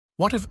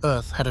What if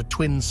Earth had a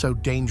twin so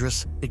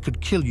dangerous it could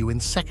kill you in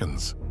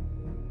seconds?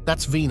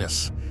 That's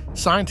Venus.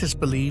 Scientists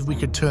believe we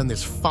could turn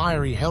this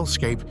fiery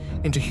hellscape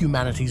into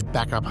humanity's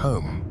backup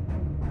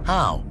home.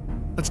 How?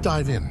 Let's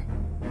dive in.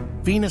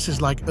 Venus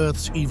is like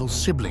Earth's evil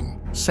sibling,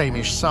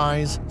 same-ish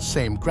size,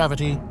 same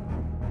gravity,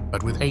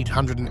 but with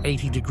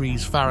 880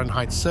 degrees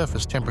Fahrenheit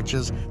surface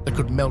temperatures that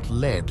could melt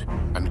lead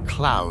and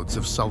clouds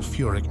of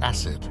sulfuric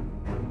acid.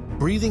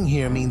 Breathing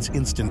here means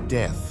instant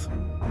death.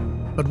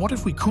 But what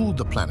if we cooled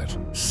the planet,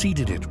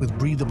 seeded it with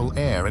breathable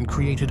air, and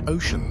created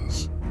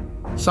oceans?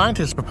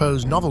 Scientists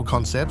propose novel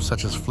concepts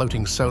such as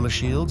floating solar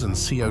shields and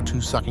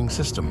CO2-sucking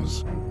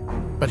systems.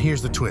 But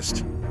here's the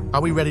twist.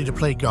 Are we ready to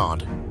play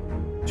God?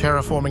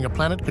 Terraforming a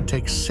planet could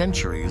take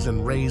centuries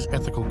and raise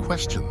ethical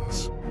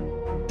questions.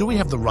 Do we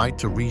have the right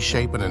to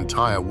reshape an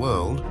entire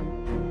world?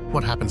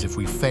 What happens if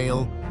we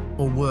fail,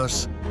 or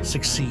worse,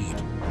 succeed?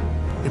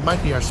 It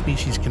might be our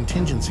species'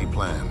 contingency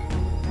plan.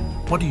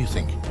 What do you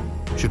think?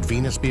 Should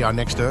Venus be our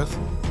next Earth?